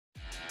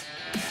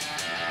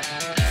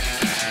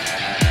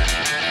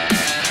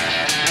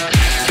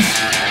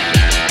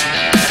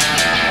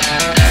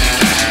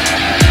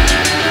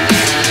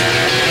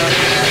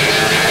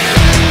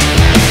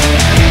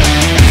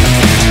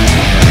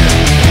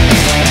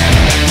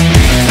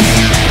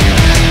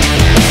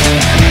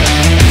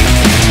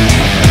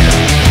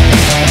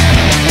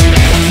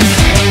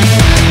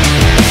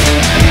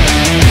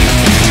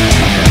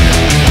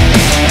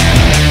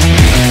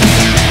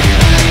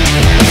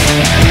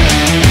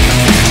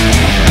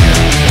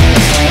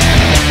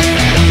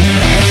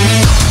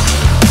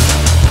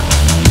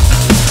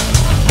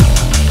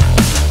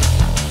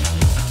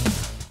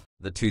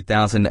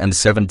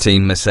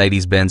2017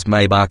 Mercedes-Benz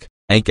Maybach,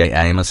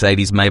 aka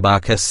Mercedes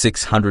Maybach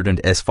S600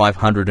 and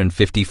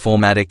S550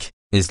 4MATIC,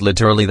 is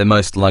literally the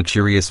most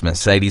luxurious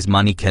Mercedes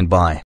money can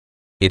buy.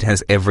 It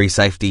has every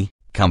safety,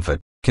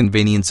 comfort,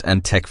 convenience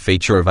and tech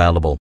feature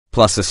available,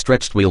 plus a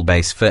stretched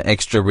wheelbase for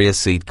extra rear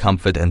seat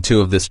comfort and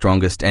two of the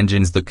strongest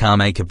engines the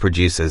carmaker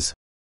produces.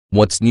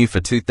 What's new for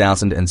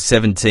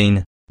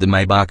 2017? The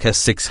Maybach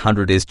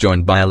S600 is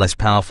joined by a less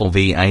powerful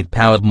V8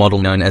 powered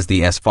model known as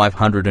the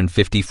S550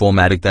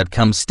 4MATIC that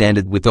comes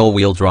standard with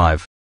all-wheel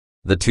drive.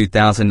 The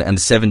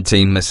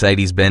 2017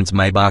 Mercedes-Benz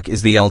Maybach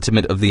is the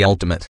ultimate of the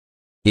ultimate.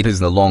 It is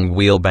the long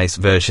wheelbase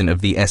version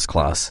of the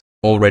S-Class,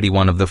 already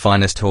one of the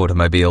finest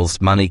automobiles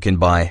money can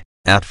buy,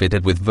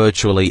 outfitted with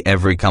virtually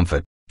every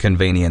comfort,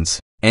 convenience,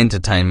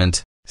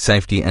 entertainment,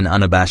 safety and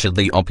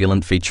unabashedly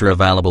opulent feature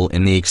available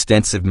in the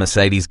extensive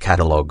Mercedes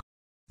catalog.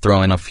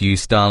 Throw in a few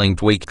styling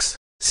tweaks,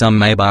 some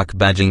Maybach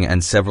badging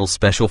and several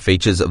special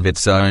features of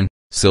its own,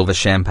 silver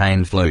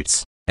champagne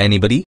flutes,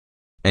 anybody?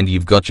 And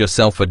you've got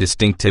yourself a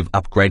distinctive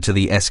upgrade to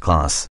the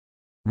S-Class.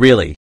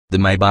 Really, the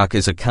Maybach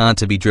is a car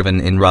to be driven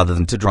in rather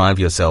than to drive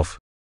yourself.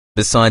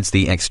 Besides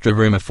the extra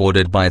room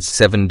afforded by its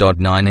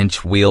 7.9-inch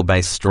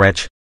wheelbase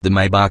stretch, the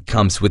Maybach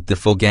comes with the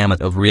full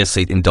gamut of rear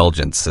seat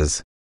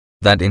indulgences.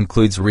 That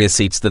includes rear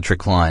seats that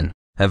recline,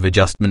 have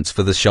adjustments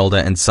for the shoulder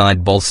and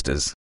side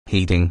bolsters,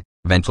 heating,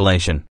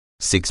 ventilation,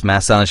 6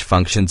 massage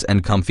functions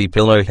and comfy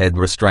pillow head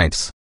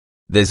restraints.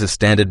 There's a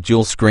standard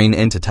dual-screen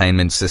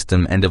entertainment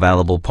system and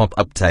available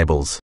pop-up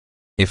tables.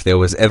 If there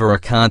was ever a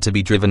car to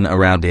be driven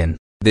around in,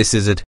 this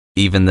is it.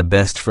 Even the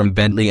best from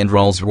Bentley and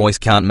Rolls-Royce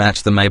can't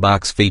match the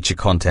Maybach's feature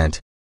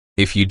content.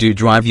 If you do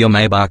drive your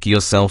Maybach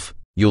yourself,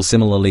 you'll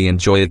similarly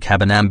enjoy a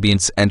cabin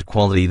ambience and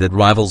quality that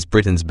rivals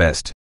Britain's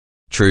best.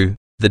 True,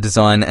 the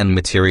design and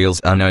materials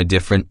are no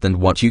different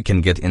than what you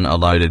can get in a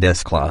loaded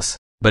S-Class,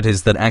 but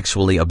is that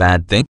actually a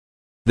bad thing?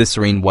 The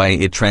serene way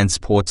it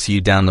transports you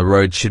down the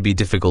road should be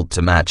difficult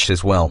to match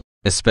as well,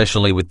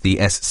 especially with the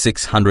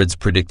S600's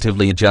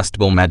predictively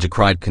adjustable Magic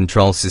Ride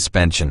control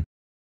suspension.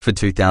 For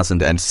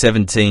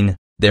 2017,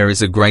 there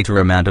is a greater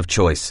amount of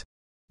choice.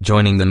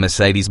 Joining the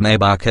Mercedes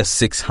Maybach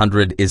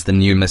S600 is the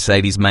new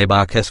Mercedes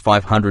Maybach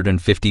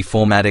S550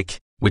 4MATIC,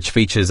 which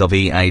features a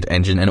V8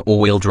 engine and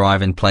all-wheel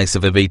drive in place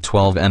of a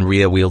V12 and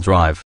rear-wheel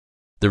drive.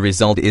 The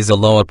result is a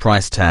lower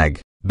price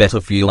tag,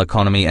 better fuel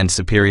economy and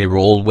superior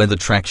all-weather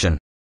traction.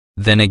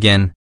 Then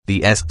again,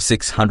 the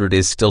S600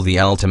 is still the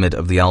ultimate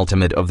of the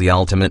ultimate of the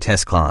ultimate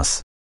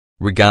S-Class.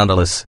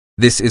 Regardless,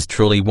 this is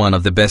truly one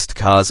of the best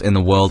cars in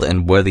the world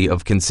and worthy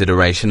of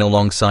consideration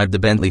alongside the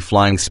Bentley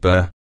Flying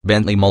Spur,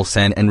 Bentley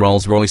Mulsanne and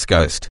Rolls-Royce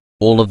Ghost,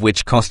 all of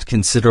which cost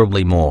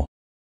considerably more.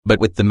 But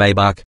with the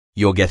Maybach,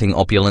 you're getting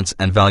opulence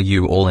and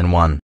value all in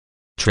one.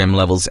 Trim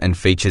levels and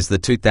features. The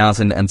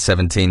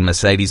 2017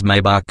 Mercedes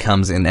Maybach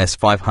comes in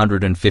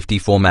S550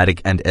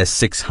 4MATIC and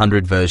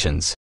S600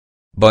 versions.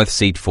 Both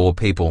seat 4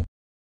 people.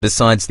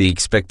 Besides the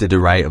expected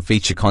array of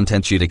feature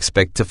content you'd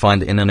expect to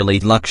find in an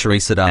elite luxury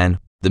sedan,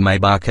 the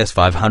Maybach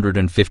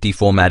S550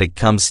 4MATIC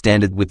comes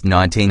standard with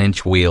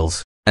 19-inch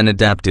wheels, an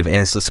adaptive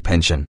air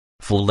suspension,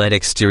 full LED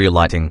exterior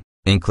lighting,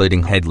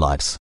 including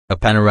headlights, a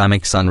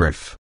panoramic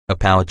sunroof, a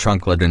power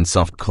trunk lid and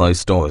soft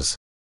closed doors.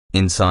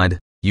 Inside,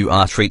 you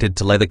are treated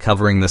to leather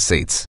covering the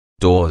seats,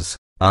 doors,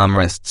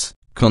 armrests,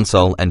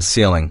 console and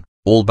ceiling,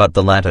 all but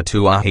the latter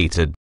two are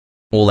heated.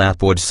 All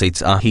outboard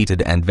seats are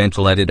heated and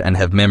ventilated and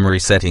have memory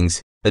settings,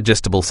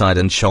 adjustable side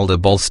and shoulder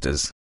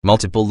bolsters,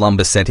 multiple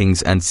lumbar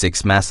settings and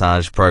 6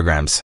 massage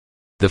programs.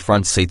 The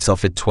front seats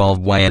offer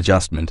 12-way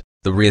adjustment,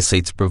 the rear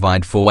seats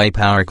provide 4-way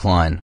power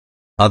recline.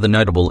 Other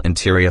notable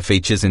interior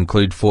features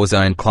include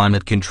 4-zone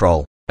climate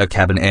control, a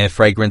cabin air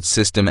fragrance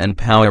system and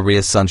power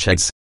rear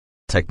sunshades.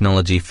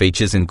 Technology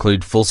features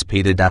include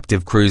full-speed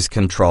adaptive cruise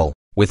control,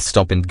 with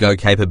stop-and-go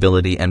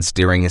capability and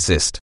steering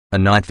assist, a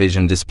night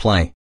vision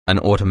display, an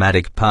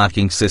automatic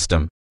parking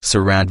system,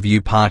 surround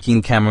view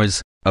parking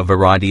cameras, a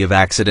variety of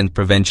accident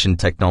prevention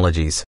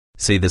technologies.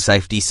 See the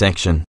safety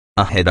section,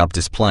 a head-up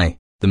display,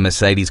 the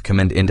Mercedes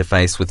Command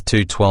interface with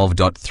two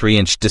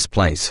 12.3-inch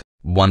displays,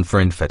 one for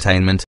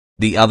infotainment,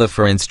 the other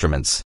for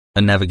instruments,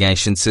 a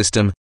navigation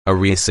system, a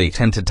rear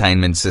seat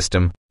entertainment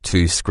system,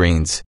 2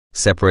 screens,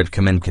 separate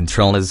command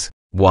controllers,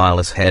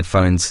 wireless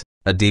headphones,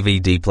 a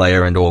DVD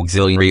player and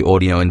auxiliary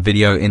audio and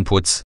video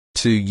inputs,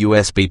 2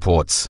 USB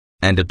ports,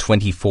 and a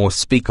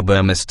 24-speaker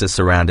Burmester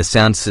surround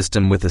sound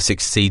system with a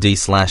 6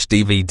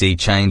 CD/DVD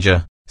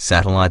changer,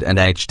 satellite and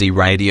HD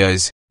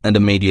radios, and a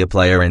media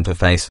player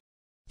interface.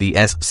 The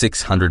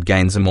S600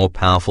 gains a more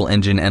powerful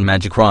engine and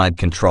Magic Ride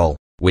control,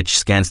 which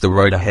scans the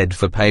road ahead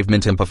for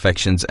pavement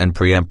imperfections and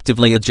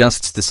preemptively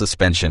adjusts the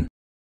suspension.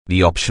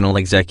 The optional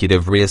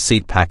executive rear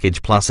seat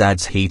package plus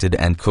adds heated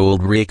and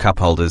cooled rear cup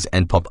holders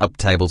and pop-up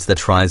tables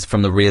that rise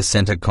from the rear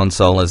center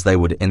console as they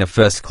would in a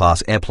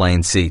first-class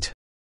airplane seat.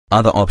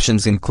 Other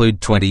options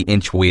include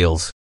 20-inch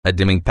wheels, a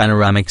dimming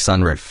panoramic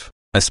sunroof,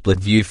 a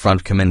split-view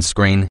front command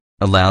screen,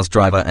 allows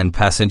driver and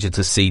passenger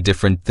to see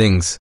different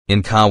things,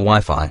 in-car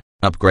Wi-Fi,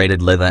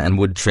 upgraded leather and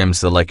wood trim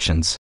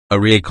selections, a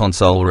rear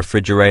console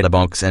refrigerator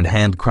box and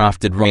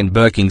handcrafted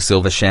Reinberking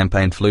silver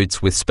champagne flutes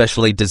with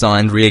specially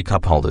designed rear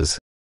cup holders.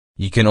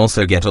 You can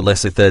also get a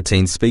lesser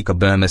 13-speaker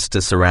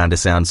Burmester surround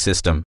sound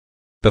system.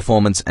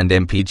 Performance and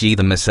MPG.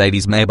 The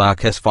Mercedes Maybach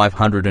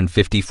S550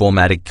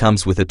 4MATIC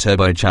comes with a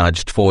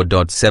turbocharged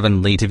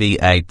 4.7-litre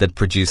V8 that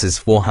produces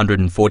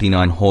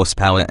 449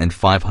 horsepower and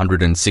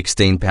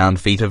 516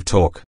 pound-feet of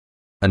torque.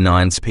 A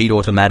 9-speed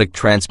automatic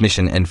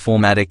transmission and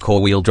 4MATIC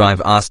all-wheel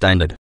drive are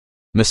standard.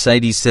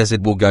 Mercedes says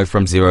it will go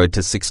from 0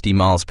 to 60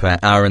 miles per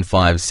hour in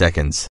 5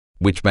 seconds,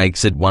 which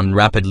makes it one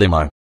rapid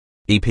limo.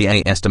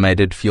 EPA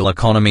estimated fuel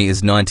economy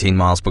is 19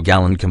 miles per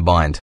gallon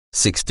combined,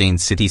 16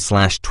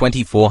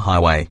 city/24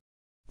 highway.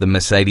 The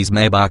Mercedes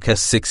Maybach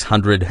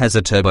S600 has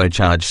a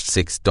turbocharged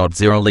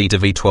 6.0-litre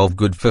V12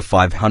 good for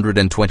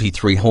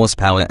 523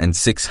 horsepower and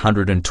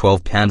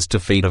 612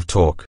 pounds-feet of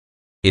torque.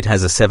 It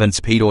has a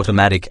 7-speed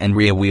automatic and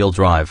rear-wheel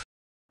drive.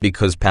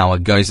 Because power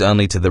goes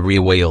only to the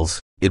rear wheels,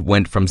 it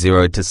went from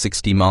 0 to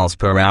 60 miles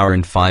per hour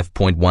in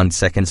 5.1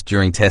 seconds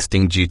during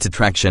testing due to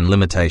traction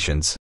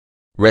limitations.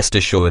 Rest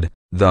assured,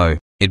 though,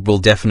 it will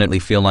definitely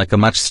feel like a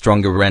much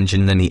stronger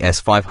engine than the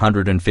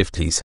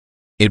S550s.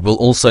 It will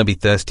also be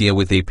thirstier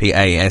with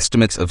EPA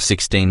estimates of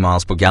 16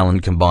 miles per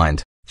gallon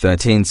combined,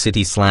 13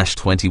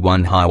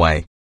 city/21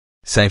 highway.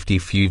 Safety.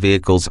 Few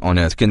vehicles on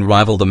Earth can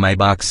rival the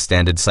Maybach's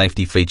standard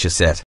safety feature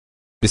set.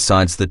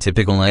 Besides the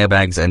typical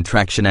airbags and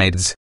traction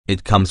aids,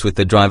 it comes with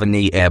the driver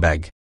knee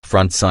airbag,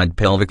 front side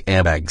pelvic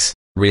airbags,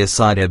 rear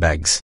side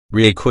airbags,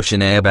 rear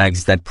cushion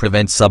airbags that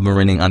prevent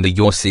submarining under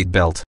your seat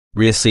belt,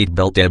 rear seat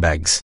belt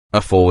airbags,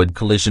 a forward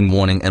collision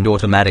warning and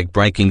automatic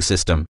braking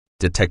system,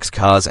 detects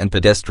cars and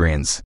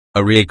pedestrians,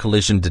 a rear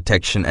collision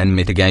detection and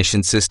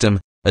mitigation system,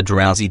 a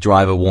drowsy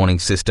driver warning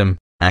system,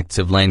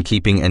 active lane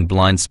keeping and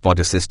blind spot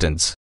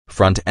assistance,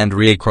 front and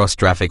rear cross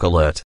traffic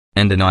alert,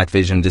 and a night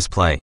vision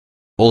display.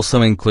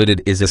 Also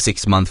included is a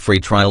 6-month free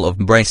trial of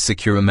Brace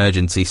Secure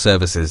emergency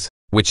services,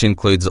 which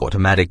includes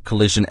automatic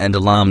collision and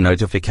alarm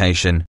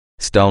notification,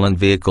 stolen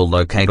vehicle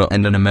locator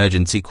and an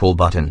emergency call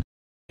button.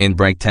 In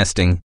brake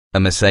testing, a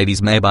Mercedes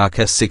Maybach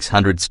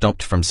S600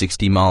 stopped from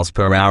 60 miles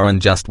per hour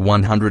in just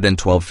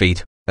 112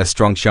 feet, a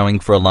strong showing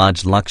for a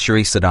large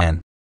luxury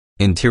sedan.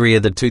 Interior.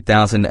 The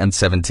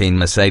 2017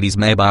 Mercedes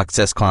Maybach's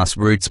S-Class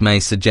roots may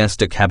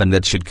suggest a cabin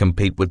that should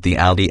compete with the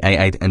Audi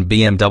A8 and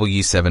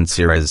BMW 7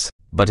 Series,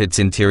 but its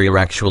interior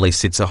actually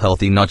sits a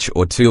healthy notch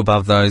or two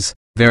above those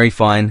very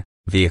fine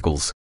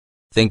vehicles.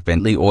 Think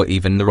Bentley or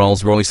even the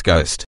Rolls-Royce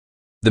Ghost.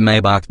 The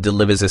Maybach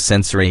delivers a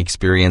sensory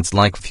experience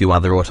like few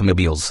other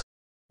automobiles.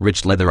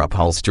 Rich leather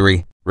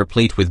upholstery,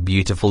 replete with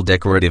beautiful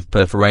decorative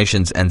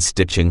perforations and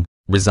stitching,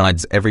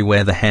 resides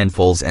everywhere the hand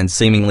falls and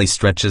seemingly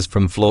stretches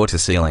from floor to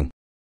ceiling.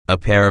 A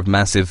pair of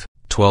massive,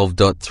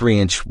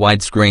 12.3-inch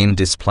widescreen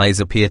displays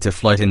appear to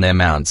float in their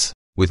mounts,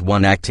 with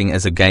one acting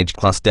as a gauge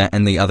cluster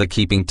and the other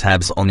keeping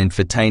tabs on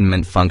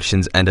infotainment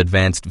functions and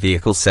advanced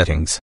vehicle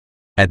settings.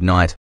 At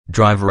night,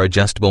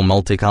 driver-adjustable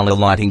multicolor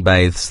lighting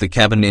bathes the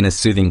cabin in a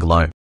soothing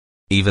glow.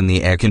 Even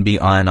the air can be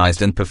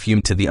ionized and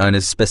perfumed to the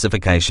owner's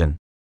specification.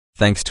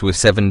 Thanks to a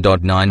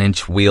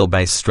 7.9-inch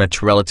wheelbase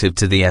stretch relative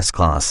to the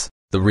S-Class,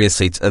 the rear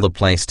seats are the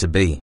place to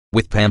be,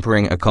 with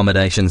pampering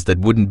accommodations that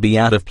wouldn't be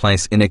out of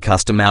place in a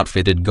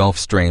custom-outfitted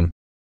Gulfstream.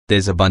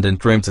 There's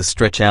abundant room to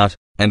stretch out,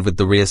 and with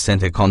the rear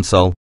center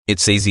console,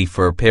 it's easy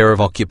for a pair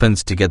of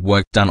occupants to get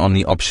work done on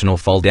the optional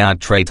fold-out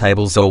tray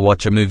tables or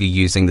watch a movie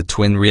using the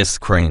twin rear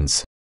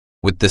screens.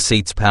 With the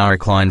seat's power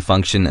recline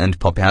function and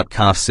pop-out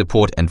calf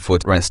support and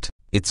footrest,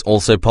 it's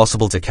also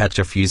possible to catch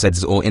a few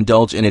Z's or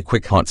indulge in a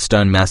quick hot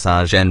stone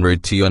massage en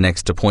route to your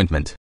next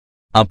appointment.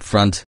 Up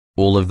front,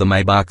 all of the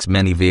Maybach's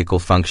many vehicle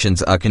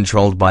functions are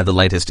controlled by the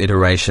latest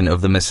iteration of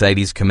the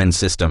Mercedes command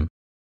system.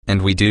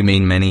 And we do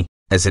mean many,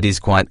 as it is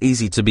quite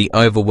easy to be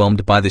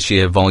overwhelmed by the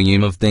sheer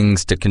volume of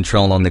things to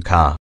control on the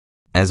car.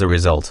 As a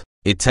result,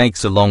 it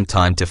takes a long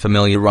time to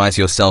familiarize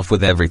yourself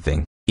with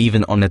everything,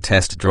 even on a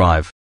test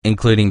drive,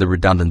 including the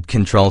redundant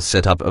control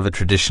setup of a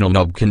traditional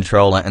knob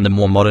controller and a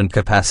more modern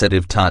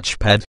capacitive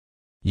touchpad.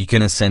 You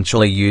can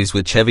essentially use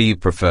whichever you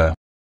prefer.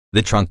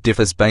 The trunk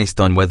differs based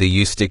on whether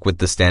you stick with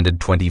the standard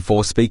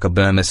 24-speaker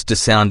Burmester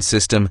sound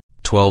system,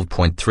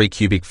 12.3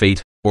 cubic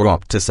feet, or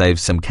opt to save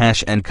some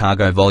cash and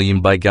cargo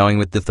volume by going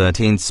with the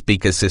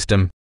 13-speaker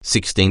system,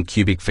 16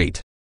 cubic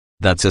feet.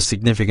 That's a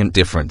significant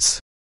difference.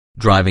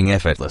 Driving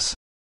effortless.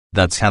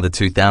 That's how the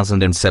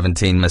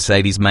 2017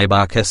 Mercedes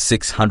Maybach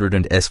S600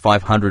 and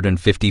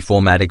S550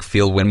 4MATIC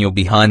feel when you're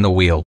behind the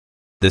wheel.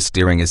 The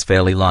steering is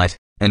fairly light,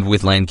 and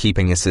with lane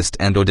keeping assist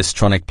and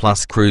Audistronic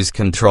Plus cruise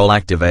control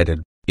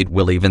activated, it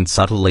will even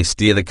subtly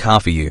steer the car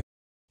for you.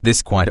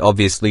 This quite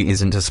obviously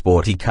isn't a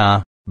sporty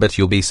car, but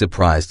you'll be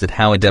surprised at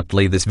how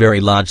adeptly this very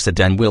large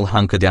sedan will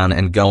hunker down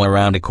and go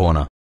around a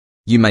corner.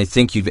 You may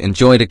think you've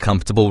enjoyed a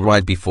comfortable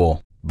ride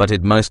before, but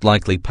it most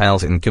likely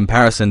pales in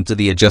comparison to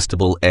the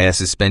adjustable air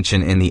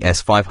suspension in the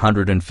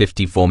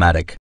S550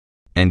 4MATIC.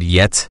 And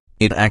yet,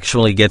 it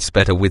actually gets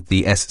better with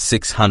the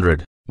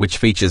S600, which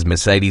features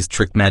Mercedes'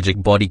 Trick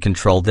Magic body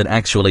control that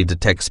actually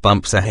detects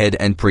bumps ahead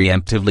and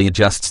preemptively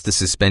adjusts the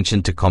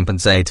suspension to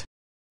compensate.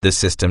 The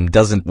system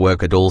doesn't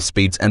work at all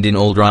speeds and in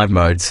all drive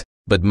modes,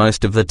 but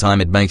most of the time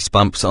it makes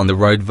bumps on the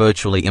road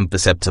virtually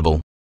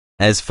imperceptible.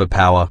 As for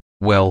power,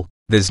 well,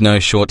 there's no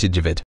shortage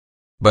of it.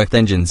 Both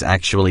engines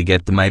actually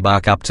get the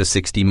Maybach up to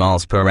 60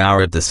 miles per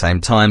hour at the same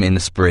time in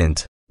the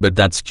sprint, but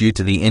that's due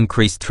to the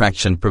increased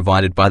traction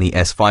provided by the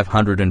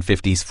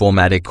S550's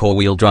 4MATIC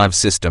all-wheel drive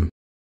system.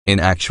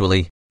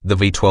 Actually, the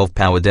V12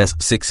 powered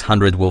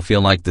S600 will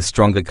feel like the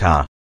stronger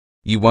car.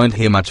 You won't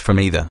hear much from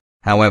either,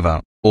 however,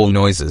 all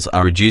noises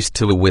are reduced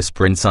to a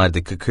whisper inside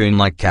the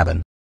cocoon-like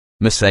cabin.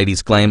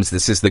 Mercedes claims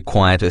this is the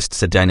quietest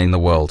sedan in the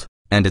world,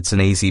 and it's an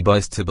easy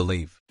boast to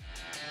believe.